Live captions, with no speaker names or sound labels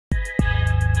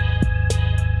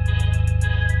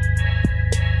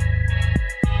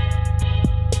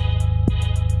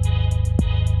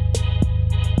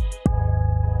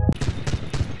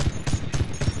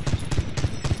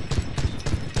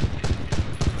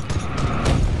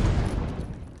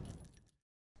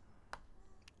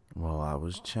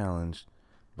was challenged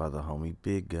by the homie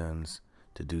Big Guns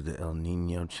to do the El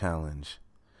Nino challenge.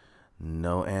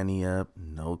 No ante-up,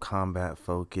 no combat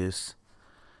focus,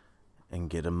 and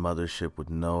get a mothership with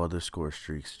no other score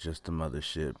streaks, just a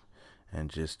mothership. And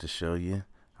just to show you,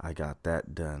 I got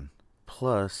that done.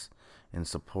 Plus, in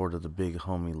support of the big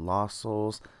homie Lost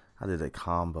Souls, I did a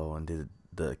combo and did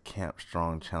the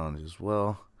CampStrong challenge as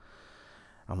well.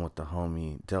 I'm with the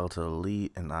homie Delta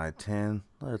Elite and I10.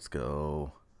 Let's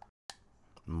go.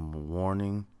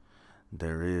 Warning,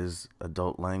 there is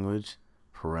adult language,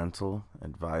 parental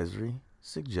advisory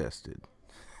suggested.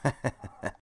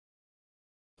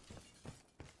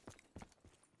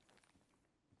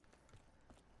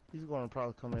 He's gonna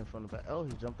probably come in from the back. Oh,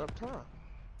 he jumped up top.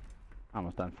 I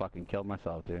almost done fucking killed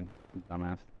myself, dude.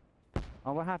 Dumbass.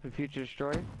 Oh, what happened, Future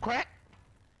Destroyer? Crack!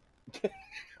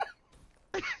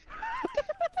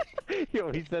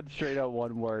 Yo, he said straight out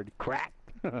one word. Crack!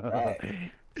 Right.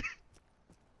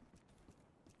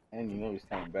 And you know he's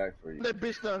coming back for you. That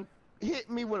bitch done hit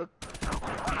me with a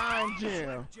iron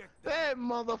gem. That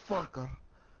motherfucker.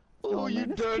 Ooh, Oh, you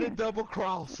man, dirty double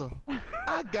crosser.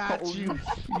 I got Oh, you.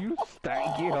 You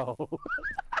stank, yo.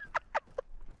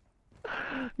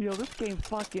 Yo, this game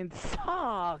fucking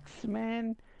sucks,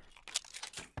 man.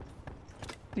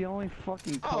 The only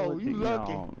fucking Oh, you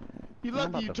lucky. No. You I'm lucky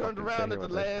about you to turned fucking around sit at the here with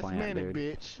this last plant, minute,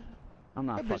 dude. bitch. I'm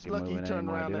not That bitch fucking lucky you moving turned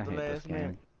anymore, around dude. at the I hate last this game.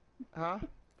 minute. Huh?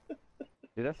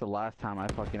 Dude, that's the last time I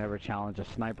fucking ever challenged a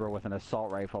sniper with an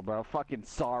assault rifle, bro. Fucking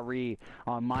sorry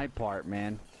on my part,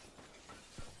 man.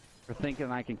 For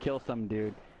thinking I can kill some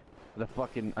dude with a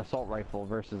fucking assault rifle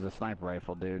versus a sniper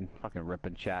rifle, dude. Fucking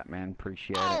ripping chat, man.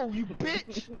 Appreciate it. Oh, you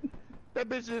bitch! That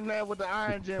bitch in there with the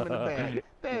iron gem in the back.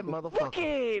 That motherfucker. Fuck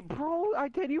it, bro. I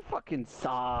tell you, fucking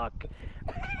suck.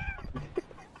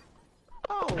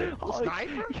 Oh,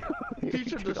 sniper?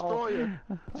 Future Destroyer.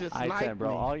 Just I sniped said, bro,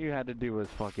 me. all you had to do was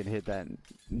fucking hit that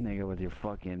nigga with your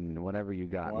fucking whatever you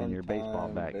got, man, your baseball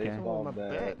bat, okay? Baseball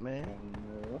bat, man.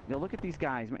 Yo, look at these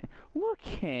guys, man. Look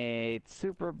at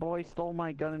Superboy stole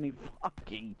my gun and he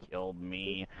fucking killed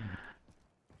me.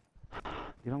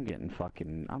 Dude, I'm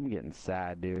getting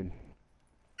sad, dude.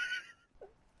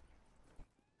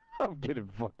 I'm getting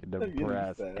fucking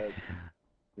depressed.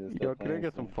 Yo, can I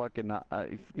get some fucking,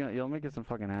 yo, let me get some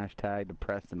fucking hashtag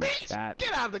depressed in the Bitch, chat.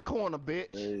 get out of the corner, bitch.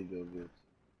 There you go, bitch.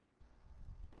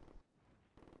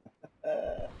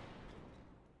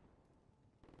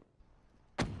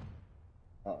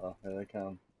 Uh-oh, here they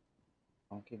come.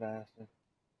 Funky bastard.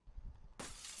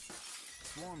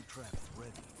 Swarm traps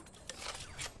ready.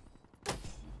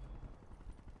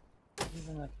 He's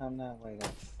gonna come that way,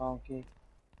 that funky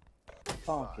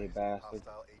bastard.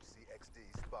 Hostile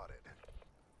HCXD spotted.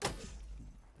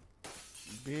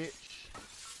 Bitch.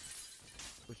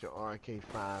 With your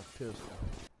RK5 pistol.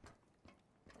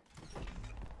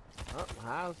 Oh,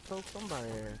 I'll told somebody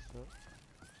ass up.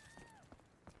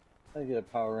 I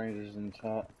get Power Rangers in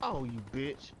chat. Oh, you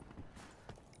bitch.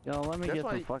 Yo, let me That's get why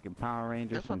some you- fucking Power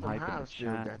Rangers, That's what some the hype in the house still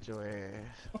chat. got your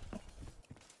ass.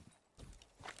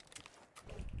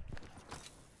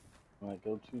 Might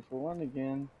go 2 for 1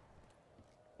 again.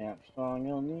 CampStrong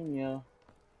El Nino.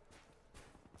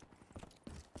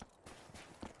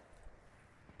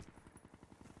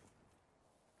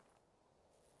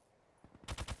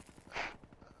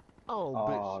 Oh,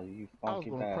 Oh, bitch. you I was funky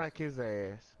gonna bastard. crack his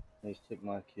ass. They just took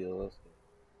my kill. Let's go.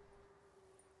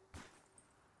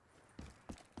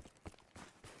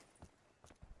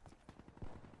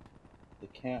 The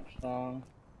CampStrong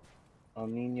El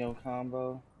Nino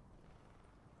combo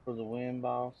for the win,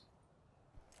 boss.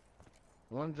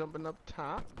 One jumping up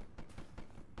top.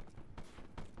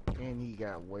 And he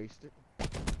got wasted.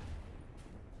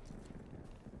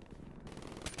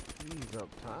 He's up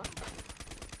top.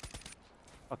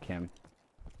 Fuck him.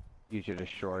 Use your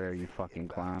destroyer, you fucking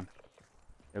clown.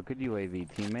 Yo, good UAV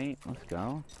teammate. Let's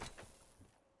go.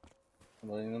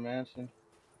 Somebody in the mansion.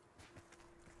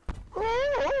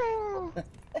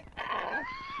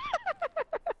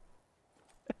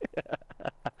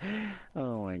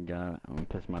 Oh my god, I'm gonna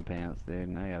piss my pants,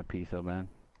 dude. I gotta pee so bad.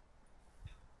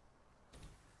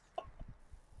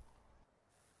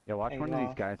 Yo, watch Hey, one of these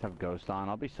Lost. guys have ghost on.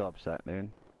 I'll be so upset, dude.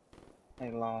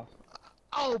 They lost.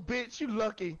 Oh, bitch, you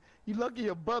lucky. You lucky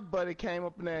your butt buddy came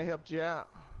up in there and helped you out.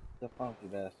 The funky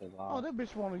bastard Oh, lost. that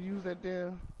bitch wanna use that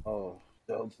there. Oh,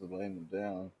 Delta's laying him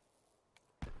down.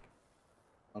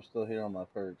 I'm still here on my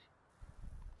perch.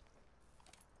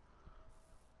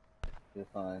 You're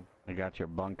fine. I got your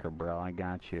bunker, bro. I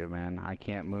got you, man. I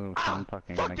can't move, so I'm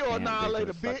fucking fuck gonna your camp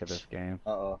annihilator, because I suck at bitch. this game.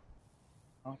 Uh-oh.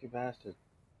 Funky bastard.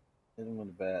 Hit him with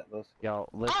a bat. Let's Yo,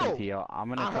 listen Oh! to you. I'm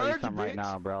gonna I tell you heard you, something right bitch.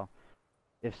 now, bro.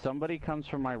 If somebody comes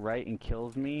from my right and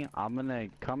kills me, I'm gonna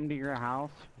come to your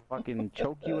house, fucking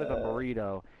choke you with a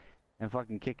burrito, and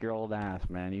fucking kick your old ass,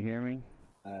 man. You hear me?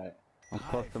 Alright. I'm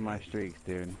close to my streaks,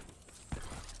 dude.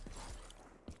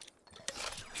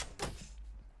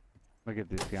 Look at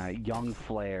this guy, Young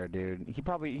Flair, dude. He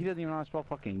doesn't even know how to spell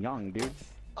fucking young, dude.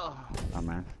 Oh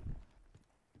man.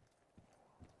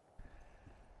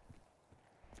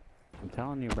 I'm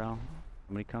telling you, bro.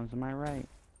 Somebody comes to my right.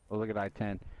 Oh, look at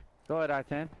I-10. Go ahead,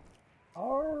 I-10.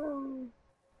 Oh.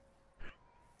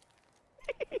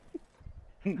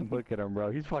 Look at him,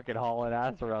 bro. He's fucking hauling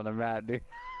ass around the mat, dude.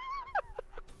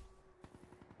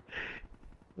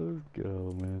 Let's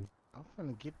go, man. I'm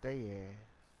finna get they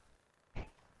ass.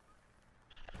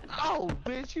 Oh,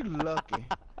 bitch, you lucky.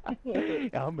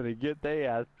 I'm gonna get they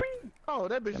ass. Bing! Oh,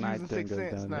 that bitch And using 6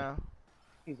 cents now.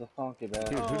 He's a funky bad.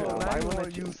 Dude, Oh, why now he wouldn't wanna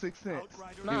you- use 6 cents.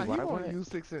 Dude, Nah, he why wanna wouldn't- use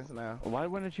 6 cents now. Why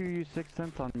wouldn't you use 6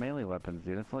 cents on melee weapons,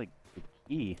 dude? That's like the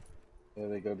key. Yeah,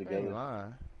 they go Ain't together.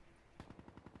 lying.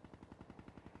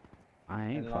 I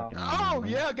ain't And, fucking. Oh,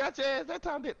 man. yeah, got your ass that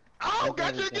time, did. Oh,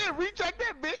 got you everything. again. Recheck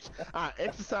that, bitch. I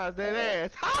exercise that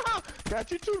ass. Ha!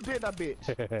 Got you too, didn't I,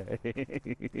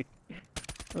 bitch?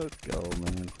 Let's go,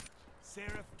 man.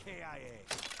 Seraph KIA.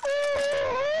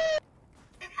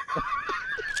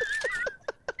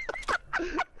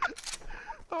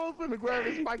 I was finna grab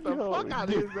and spike the Yo, fuck out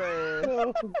of his ass.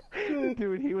 Oh,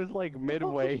 Dude, he was like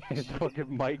midway, his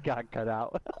fucking mic got cut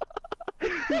out.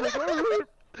 He's like,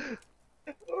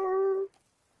 "Oh,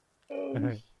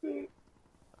 oh, shit.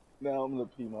 Now I'm gonna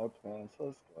pee my pants.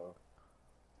 Let's go.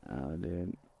 Oh,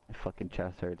 dude. My fucking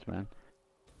chest hurts, man.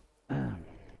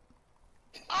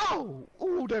 oh,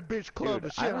 ooh, that bitch clubbed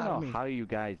Dude, the I shit don't out of know me. how you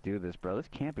guys do this, bro. This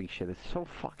camping shit is so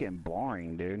fucking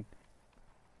boring, dude.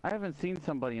 I haven't seen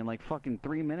somebody in like fucking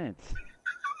 3 minutes.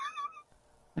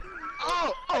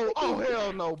 Oh,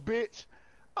 hell no, bitch.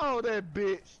 Oh, that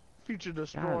bitch. Future God,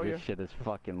 destroyer. this shit is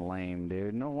fucking lame,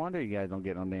 dude. No wonder you guys don't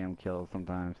get no damn kills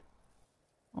sometimes.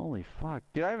 Holy fuck.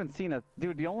 Dude, I haven't seen a...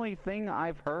 Dude, the only thing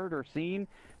I've heard or seen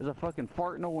is a fucking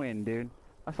fart in the wind, dude.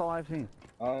 That's all I've seen.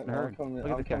 Alright, Heard. I'm coming, Look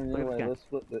at I'm this guy, coming look your at this way. guy. Let's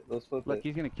flip it. Let's flip Look, it.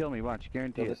 he's gonna kill me, watch.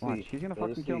 Guarantee Go it. to Watch. C. He's gonna Go to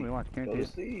fucking kill C. me, watch. Go Guarantee to it.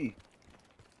 C.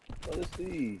 Go to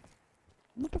C.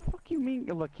 What the fuck you mean?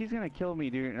 Look, he's gonna kill me,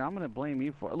 dude, and I'm gonna blame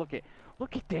you for it. Look at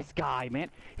this guy, man.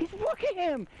 Look at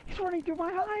him. He's running through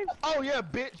my hives. Oh, yeah,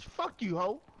 bitch. Fuck you,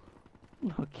 hoe.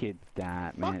 Look at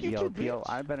that, man. Fuck you Yo, too, yo, bitch.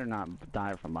 I better not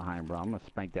die from behind, bro. I'm gonna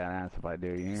spank that ass if I do.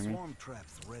 You hear me? Swarm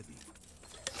traps ready.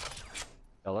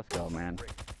 Yo, let's go, man.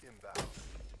 Break inbound.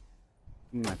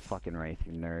 Give me my fucking wraith,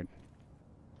 you nerd.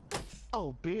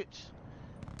 Oh, bitch.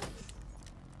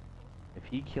 If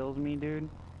he kills me, dude.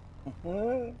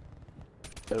 Huh?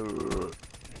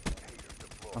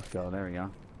 Let's go. There we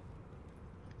go.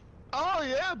 Oh,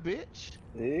 yeah, bitch.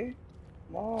 See?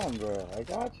 Come on, bro. I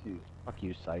got you. Fuck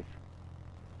you, Scythe.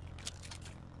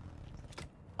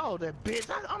 Oh, that bitch.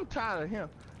 I'm tired of him.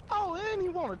 Oh, and he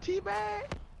want a teabag?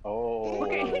 Oh.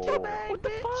 Look at him, teabag, What the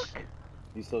bitch. fuck?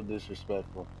 He's so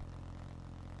disrespectful.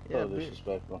 Yeah, So bitch.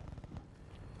 disrespectful.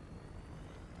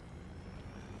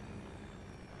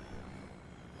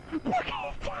 Look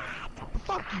at that!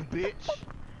 Fuck you, bitch.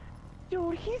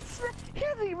 Dude, he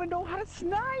doesn't even know how to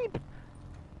snipe!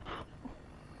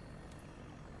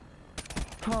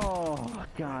 Oh,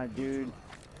 God, dude.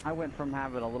 I went from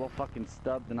having a little fucking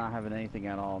stub to not having anything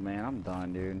at all, man. I'm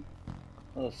done, dude.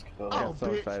 Let's go. Oh, I got so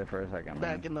bitch. excited for a second,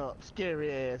 man. Backing up.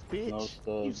 Scary ass, bitch. No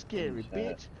stubs You scary, in chat.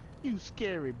 bitch. You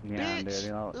scary, Yeah, bitch. dude, you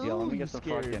know, yo, Ooh, let me you get the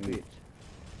scary fucking bitch.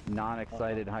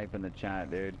 non-excited hype in the chat,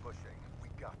 dude. Pushing. We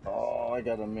got this. Oh, I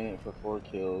got a minute for 4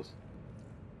 kills.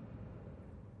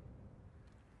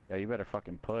 Yeah, you better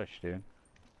fucking push, dude.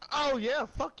 Oh, yeah.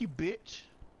 Fuck you, bitch.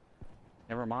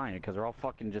 Never mind, because they're all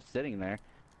fucking just sitting there.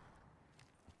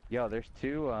 Yo, there's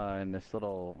two in this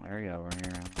little area over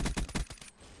here.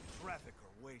 Trafficker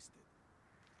wasted.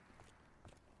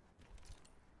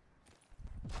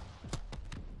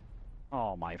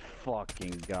 Oh my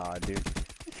fucking god, dude.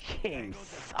 This game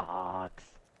sucks.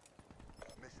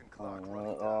 Mission Oh, clock running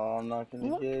down. oh, I'm not gonna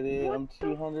What- get it. what I'm the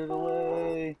 200 fuck?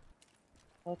 away.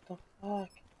 What the fuck?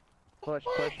 Push,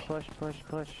 push, push, push,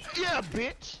 push. Yeah,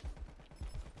 bitch.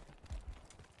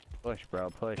 Push, bro,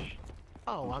 push.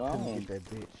 Oh, I Fine. couldn't get that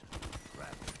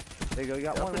bitch. There you go, you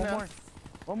got Up one and down. more.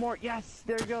 One more, yes,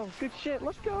 there you go. Good shit,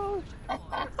 let's go.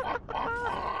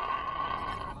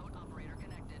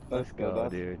 Let's go,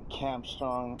 that's dude.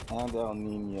 CampStrong and El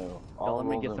Nino. Yo, All let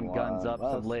me rolled get in some guns one. up,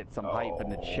 some Let's lit, some hype in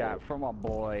the go. chat from my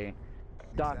boy,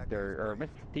 Dr. or Mr.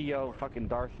 Theo, fucking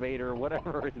Darth Vader,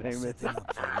 whatever his name is. Setting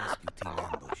up for a rescue team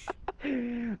ambush.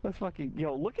 Let's fucking,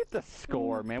 yo, look at the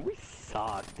score, man. We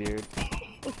suck, dude.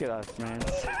 Look at us, man.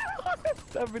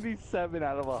 77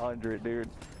 out of 100, dude.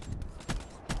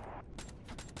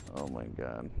 Oh my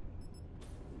god.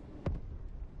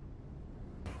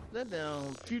 That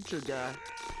damn future guy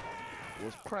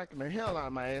was cracking the hell out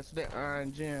of my ass with that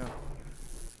iron gem.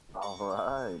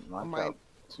 Alright, I knocked might- out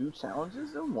 2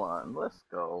 challenges in 1. Let's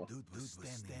go. Dude was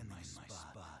standing in my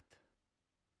spot.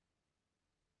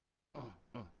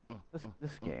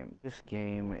 This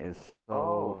game is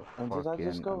so and did I fucking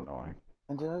just go- annoying.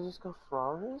 And did I just go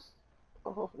flawless?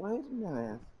 Oh, wait a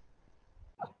minute.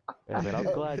 Yeah, but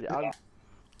I'm glad.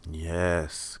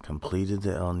 Yes, completed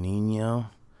the El Nino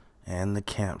and the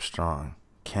CampStrong.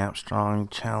 CampStrong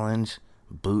challenge,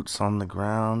 boots on the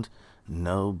ground,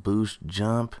 no boost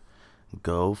jump,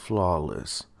 go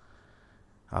flawless.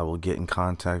 I will get in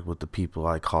contact with the people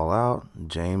I call out,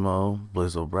 JMO,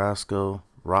 Blizzo Brasco,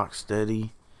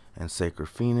 Rocksteady, and Sacred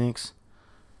Phoenix.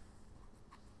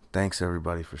 Thanks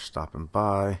everybody for stopping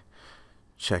by,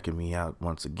 checking me out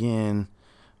once again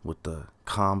with the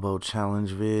combo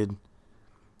challenge vid.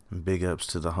 And big ups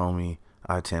to the homie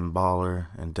I10-Baller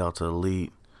and Delta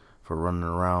Elite for running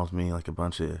around with me like a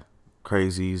bunch of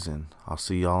crazies, and I'll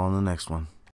see y'all on the next one.